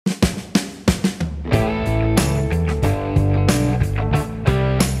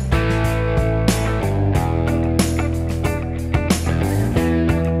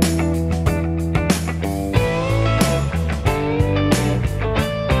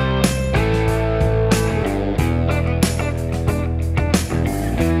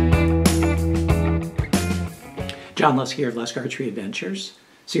John Lusk here of Lusk Archery Adventures.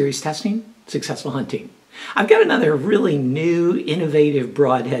 Series testing, successful hunting. I've got another really new, innovative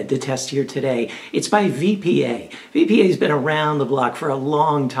broadhead to test here today. It's by VPA. VPA has been around the block for a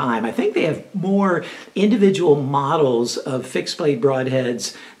long time. I think they have more individual models of fixed blade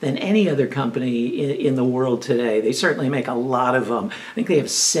broadheads than any other company in the world today. They certainly make a lot of them. I think they have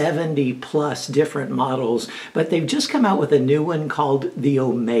 70 plus different models, but they've just come out with a new one called the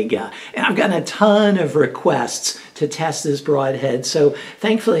Omega. And I've gotten a ton of requests to test this broadhead, so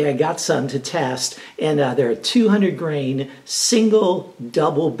thankfully I got some to test, and they're a 200 grain single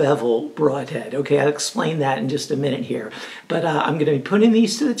double bevel broadhead. Okay, I'll explain that in just a minute here, but I'm going to be putting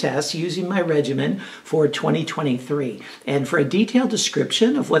these to the test using my regimen for 2023. And for a detailed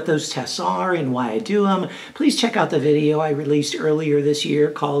description of what those tests are and why I do them, please check out the video I released earlier this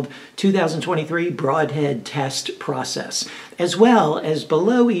year called 2023 Broadhead Test Process. As well as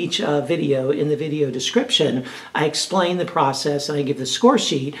below each video, in the video description, I explain the process and I give the score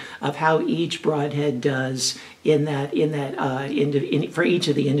sheet of how each broadhead does for each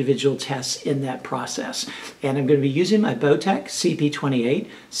of the individual tests in that process. And I'm going to be using my Bowtech CP28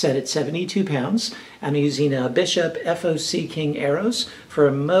 set at 72 pounds. I'm using Bishop FOC King arrows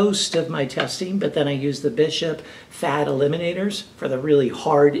for most of my testing, but then I use the Bishop Fat Eliminators for the really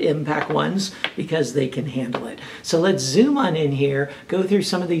hard impact ones because they can handle it. So let's zoom on in here, go through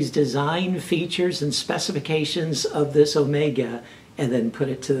some of these design features and specifications of this Omega, and then put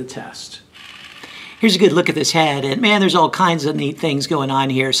it to the test. Here's a good look at this head, and man, there's all kinds of neat things going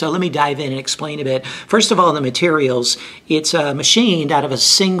on here, so let me dive in and explain a bit. First of all, the materials. It's machined out of a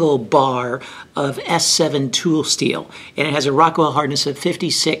single bar of S7 tool steel, and it has a Rockwell hardness of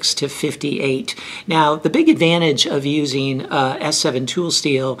 56 to 58. Now, the big advantage of using S7 tool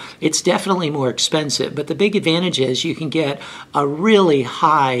steel, it's definitely more expensive, but the big advantage is you can get a really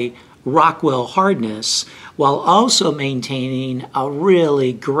high Rockwell hardness while also maintaining a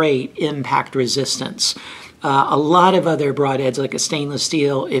really great impact resistance. A lot of other broadheads, like a stainless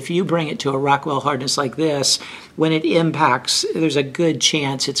steel, if you bring it to a Rockwell hardness like this, when it impacts, there's a good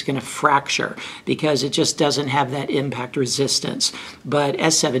chance it's going to fracture because it just doesn't have that impact resistance. But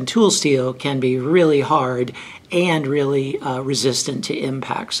S7 tool steel can be really hard and really resistant to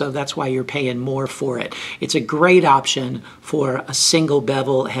impact, so that's why you're paying more for it. It's a great option for a single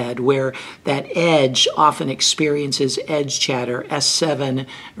bevel head where that edge often experiences edge chatter. S7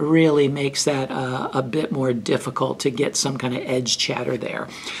 really makes that a bit more difficult to get some kind of edge chatter there.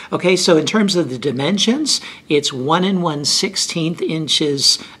 Okay, so in terms of the dimensions, it's 1 1/16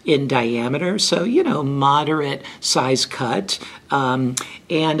 inches in diameter, so you know, moderate size cut. And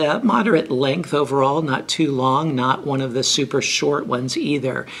moderate length overall, not too long, not one of the super short ones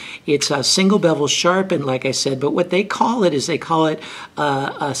either. It's a single bevel sharpened, like I said, but what they call it is they call it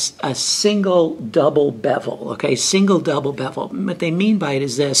a single double bevel, okay, single double bevel. What they mean by it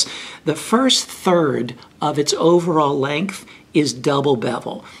is this: the first third of its overall length is double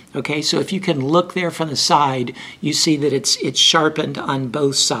bevel. Okay, so if you can look there from the side, you see that it's sharpened on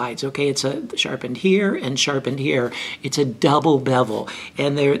both sides. Okay, it's sharpened here and sharpened here. It's a double bevel,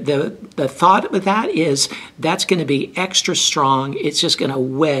 and the thought with that is that's going to be extra strong. It's just going to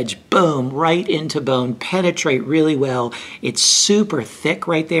wedge, boom, right into bone, penetrate really well. It's super thick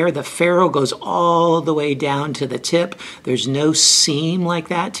right there. The ferrule goes all the way down to the tip. There's no seam like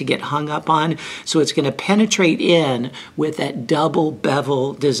that to get hung up on, so it's going to penetrate in with that double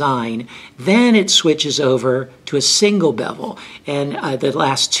bevel design. Then it switches over to a single bevel, and the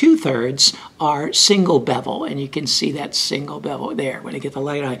last 2/3 are single bevel, and you can see that single bevel there. When I get the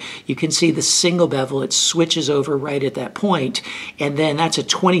light on, you can see the single bevel. It switches over right at that point, and then that's a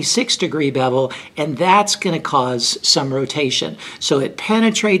 26-degree bevel, and that's going to cause some rotation. So it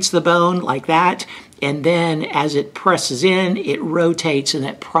penetrates the bone like that, and then as it presses in, it rotates and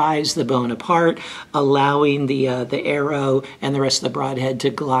it pries the bone apart, allowing the arrow and the rest of the broadhead to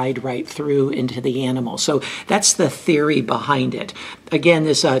glide right through into the animal. So that's the theory behind it. Again,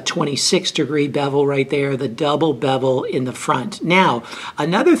 this 26-degree bevel right there, the double bevel in the front. Now,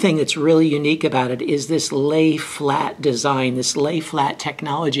 another thing that's really unique about it is this lay flat design, this lay flat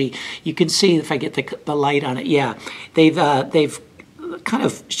technology. You can see if I get the light on it, yeah, they've kind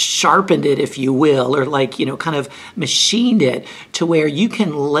of sharpened it, if you will, or like, you know, kind of machined it to where you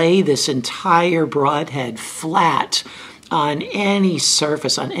can lay this entire broadhead flat on any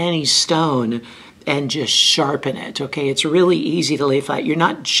surface, on any stone, and just sharpen it. Okay, it's really easy to lay flat. You're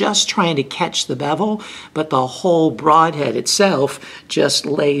not just trying to catch the bevel, but the whole broadhead itself just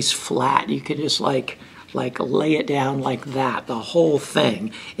lays flat. You could just like like lay it down like that, the whole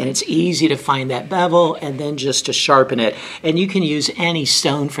thing. And it's easy to find that bevel and then just to sharpen it. And you can use any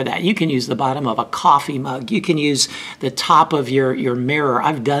stone for that. You can use the bottom of a coffee mug. You can use the top of your mirror.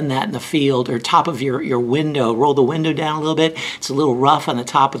 I've done that in the field, or top of your window. Roll the window down a little bit. It's a little rough on the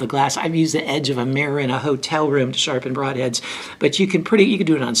top of the glass. I've used the edge of a mirror in a hotel room to sharpen broadheads. But you can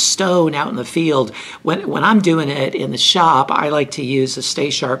do it on stone out in the field. When I'm doing it in the shop, I like to use the Stay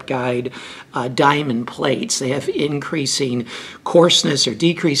Sharp Guide diamond plates. They have increasing coarseness or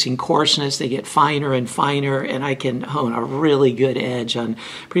decreasing coarseness. They get finer and finer, and I can hone a really good edge on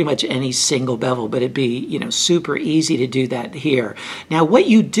pretty much any single bevel. But it'd be, you know, super easy to do that here. Now, what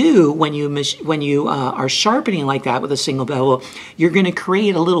you do when you are sharpening like that with a single bevel, you're going to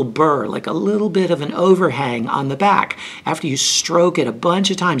create a little burr, like a little bit of an overhang on the back. After you stroke it a bunch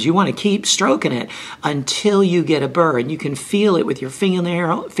of times, you want to keep stroking it until you get a burr, and you can feel it with your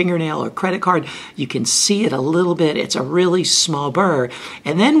fingernail or credit card. You can see it a little bit. It's a really small burr.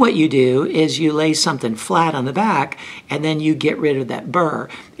 And then what you do is you lay something flat on the back, and then you get rid of that burr.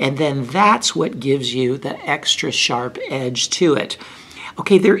 And then that's what gives you the extra sharp edge to it.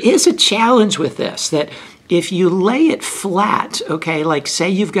 Okay, there is a challenge with this, that if you lay it flat, okay, like say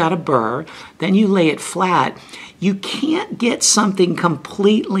you've got a burr, then you lay it flat, you can't get something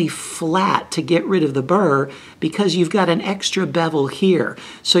completely flat to get rid of the burr because you've got an extra bevel here.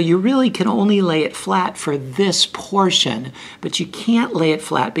 So you really can only lay it flat for this portion, but you can't lay it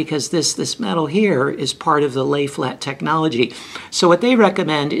flat because this metal here is part of the lay flat technology. So what they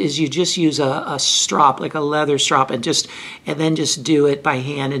recommend is you just use a strop, like a leather strop, and then just do it by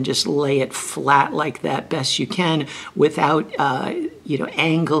hand and just lay it flat like that best you can without you know,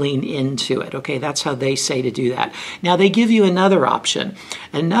 angling into it. Okay, that's how they say to do that. Now they give you another option.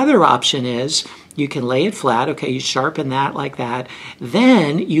 Another option is you can lay it flat. Okay, you sharpen that like that.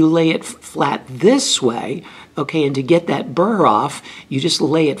 Then you lay it flat this way. Okay, and to get that burr off, you just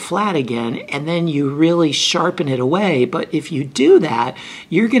lay it flat again, and then you really sharpen it away. But if you do that,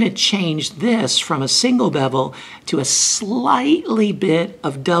 you're going to change this from a single bevel to a slightly bit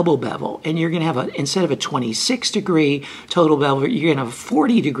of double bevel. And you're going to have, instead of a 26-degree total bevel, you're going to have a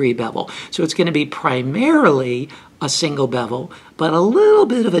 40-degree bevel. So it's going to be primarily a single bevel, but a little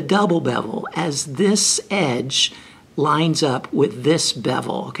bit of a double bevel as this edge lines up with this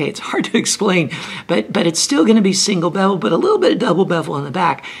bevel. Okay, it's hard to explain, but it's still going to be single bevel, but a little bit of double bevel on the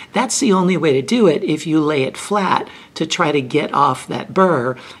back. That's the only way to do it if you lay it flat to try to get off that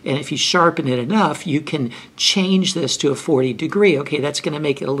burr. And if you sharpen it enough, you can change this to a 40-degree. Okay, that's going to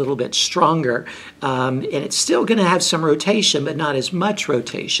make it a little bit stronger. And it's still going to have some rotation, but not as much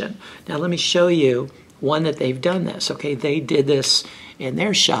rotation. Now let me show you one that they've done this. Okay, they did this in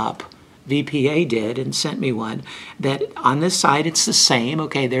their shop. VPA did and sent me one that on this side it's the same.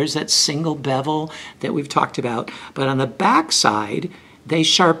 Okay, there's that single bevel that we've talked about, but on the back side they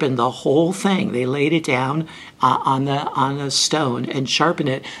sharpened the whole thing. They laid it down on the stone and sharpened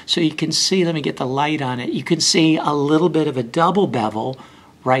it so you can see. Let me get the light on it. You can see a little bit of a double bevel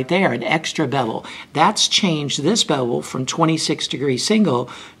right there, an extra bevel. That's changed this bevel from 26-degree single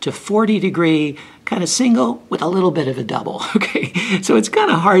to 40-degree kind of single with a little bit of a double. Okay, so it's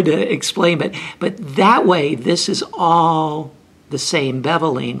kind of hard to explain, but that way this is all the same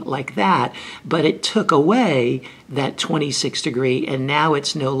beveling like that, but it took away that 26-degree, and now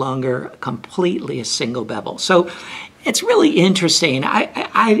it's no longer completely a single bevel. So it's really interesting.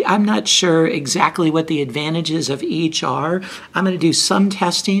 I'm not sure exactly what the advantages of each are. I'm going to do some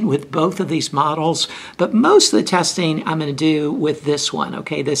testing with both of these models, but most of the testing I'm going to do with this one,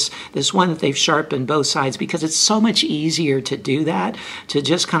 okay? This one that they've sharpened both sides, because it's so much easier to do that, to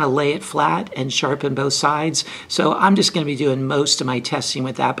just kind of lay it flat and sharpen both sides. So I'm just going to be doing most of my testing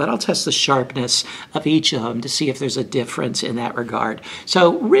with that, but I'll test the sharpness of each of them to see if there's a difference in that regard.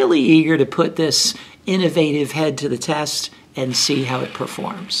 So really eager to put this innovative head to the test and see how it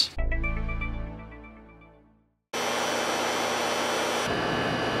performs.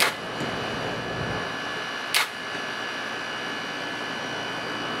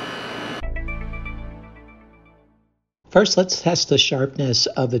 First, let's test the sharpness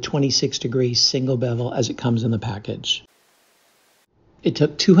of the 26-degree single bevel as it comes in the package. It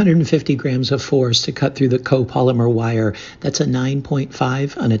took 250 grams of force to cut through the copolymer wire. That's a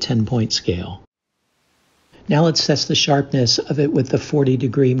 9.5 on a 10-point scale. Now let's test the sharpness of it with the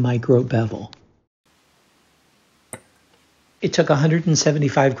 40-degree micro bevel. It took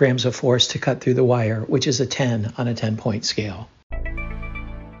 175 grams of force to cut through the wire, which is a 10 on a 10-point scale.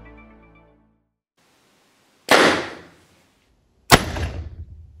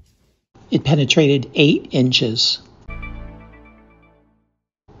 It penetrated 8 inches.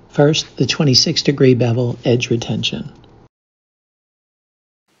 First, the 26-degree bevel edge retention.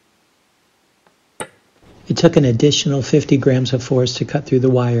 It took an additional 50 grams of force to cut through the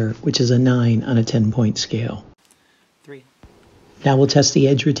wire, which is a 9 on a 10-point scale. 3. Now we'll test the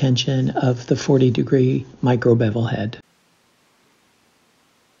edge retention of the 40-degree micro bevel head.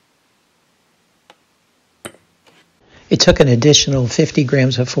 It took an additional 50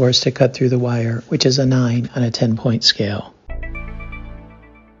 grams of force to cut through the wire, which is a 9 on a 10-point scale.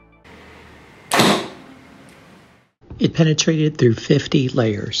 It penetrated through 50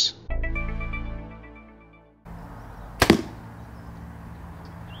 layers.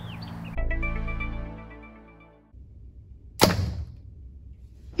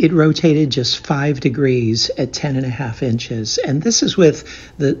 It rotated just 5 degrees at 10.5 inches. And this is with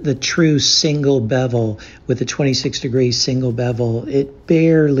the true single bevel, with the 26-degree single bevel. It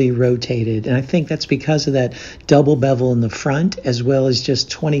barely rotated. And I think that's because of that double bevel in the front, as well as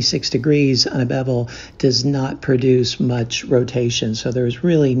just 26 degrees on a bevel does not produce much rotation. So there's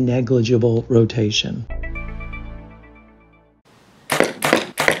really negligible rotation.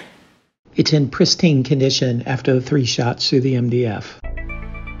 It's in pristine condition after 3 shots through the MDF.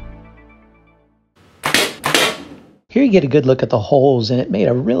 Here you get a good look at the holes, and it made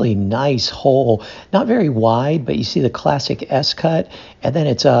a really nice hole. Not very wide, but you see the classic S-cut, and then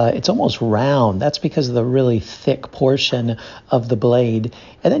it's almost round. That's because of the really thick portion of the blade.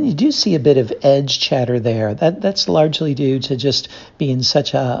 And then you do see a bit of edge chatter there. That's largely due to just being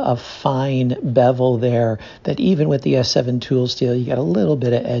such a fine bevel there that even with the S7 tool steel, you got a little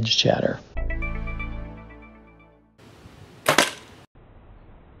bit of edge chatter.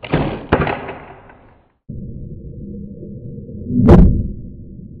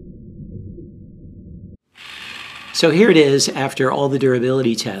 So here it is after all the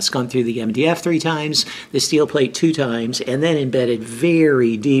durability tests, gone through the MDF 3 times, the steel plate 2 times, and then embedded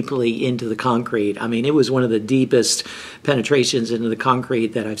very deeply into the concrete. I mean, it was one of the deepest penetrations into the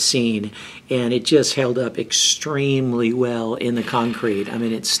concrete that I've seen, and it just held up extremely well in the concrete. I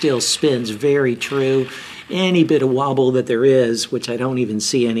mean, it still spins very true. Any bit of wobble that there is, which I don't even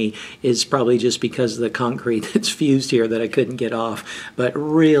see any, is probably just because of the concrete that's fused here that I couldn't get off. But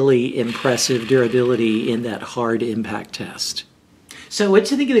really impressive durability in that hard impact test. So what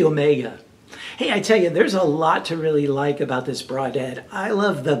do you think of the Omega? Hey, I tell you, there's a lot to really like about this Broadhead. I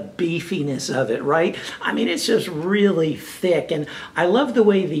love the beefiness of it, right? I mean, it's just really thick, and I love the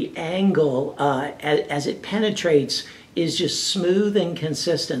way the angle as it penetrates is just smooth and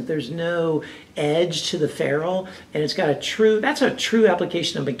consistent. There's no edge to the ferrule, and it's got that's a true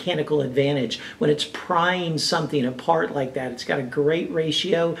application of mechanical advantage when it's prying something apart like that. It's got a great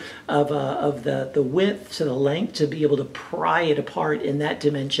ratio of the width to the length to be able to pry it apart in that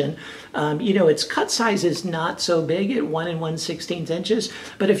dimension. You know, its cut size is not so big at 1 1/16 inches,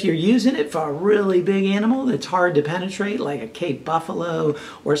 but if you're using it for a really big animal that's hard to penetrate, like a Cape Buffalo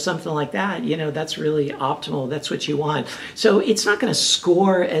or something like that, you know, that's really optimal. That's what you want. So it's not going to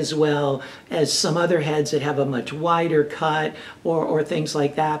score as well as some other heads that have a much wider cut or things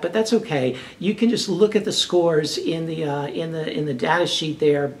like that, but that's okay. You can just look at the scores in the data sheet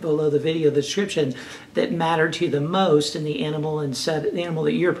there below the video description that matter to you the most in the animal the animal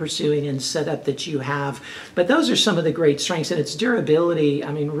that you're pursuing and setup that you have. But those are some of the great strengths, and its durability.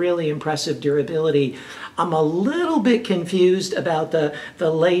 I mean, really impressive durability. I'm a little bit confused about the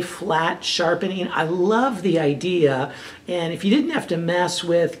lay flat sharpening. I love the idea, and if you didn't have to mess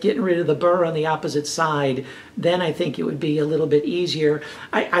with getting rid of the burr on the opposite side, then I think it would be a little bit easier.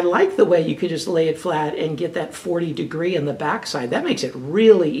 I like the way you could just lay it flat and get that 40 degree on the backside. That makes it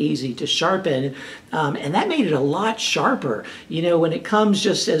really easy to sharpen, and that made it a lot sharper. You know, when it comes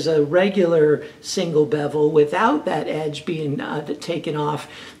just as a regular single bevel without that edge being taken off,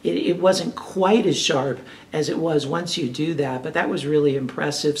 it wasn't quite as sharp as it was once you do that, but that was really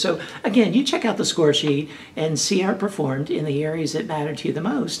impressive. So again, you check out the score sheet and see how it performed in the areas that matter to you the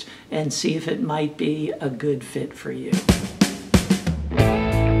most and see if it might be a good fit for you.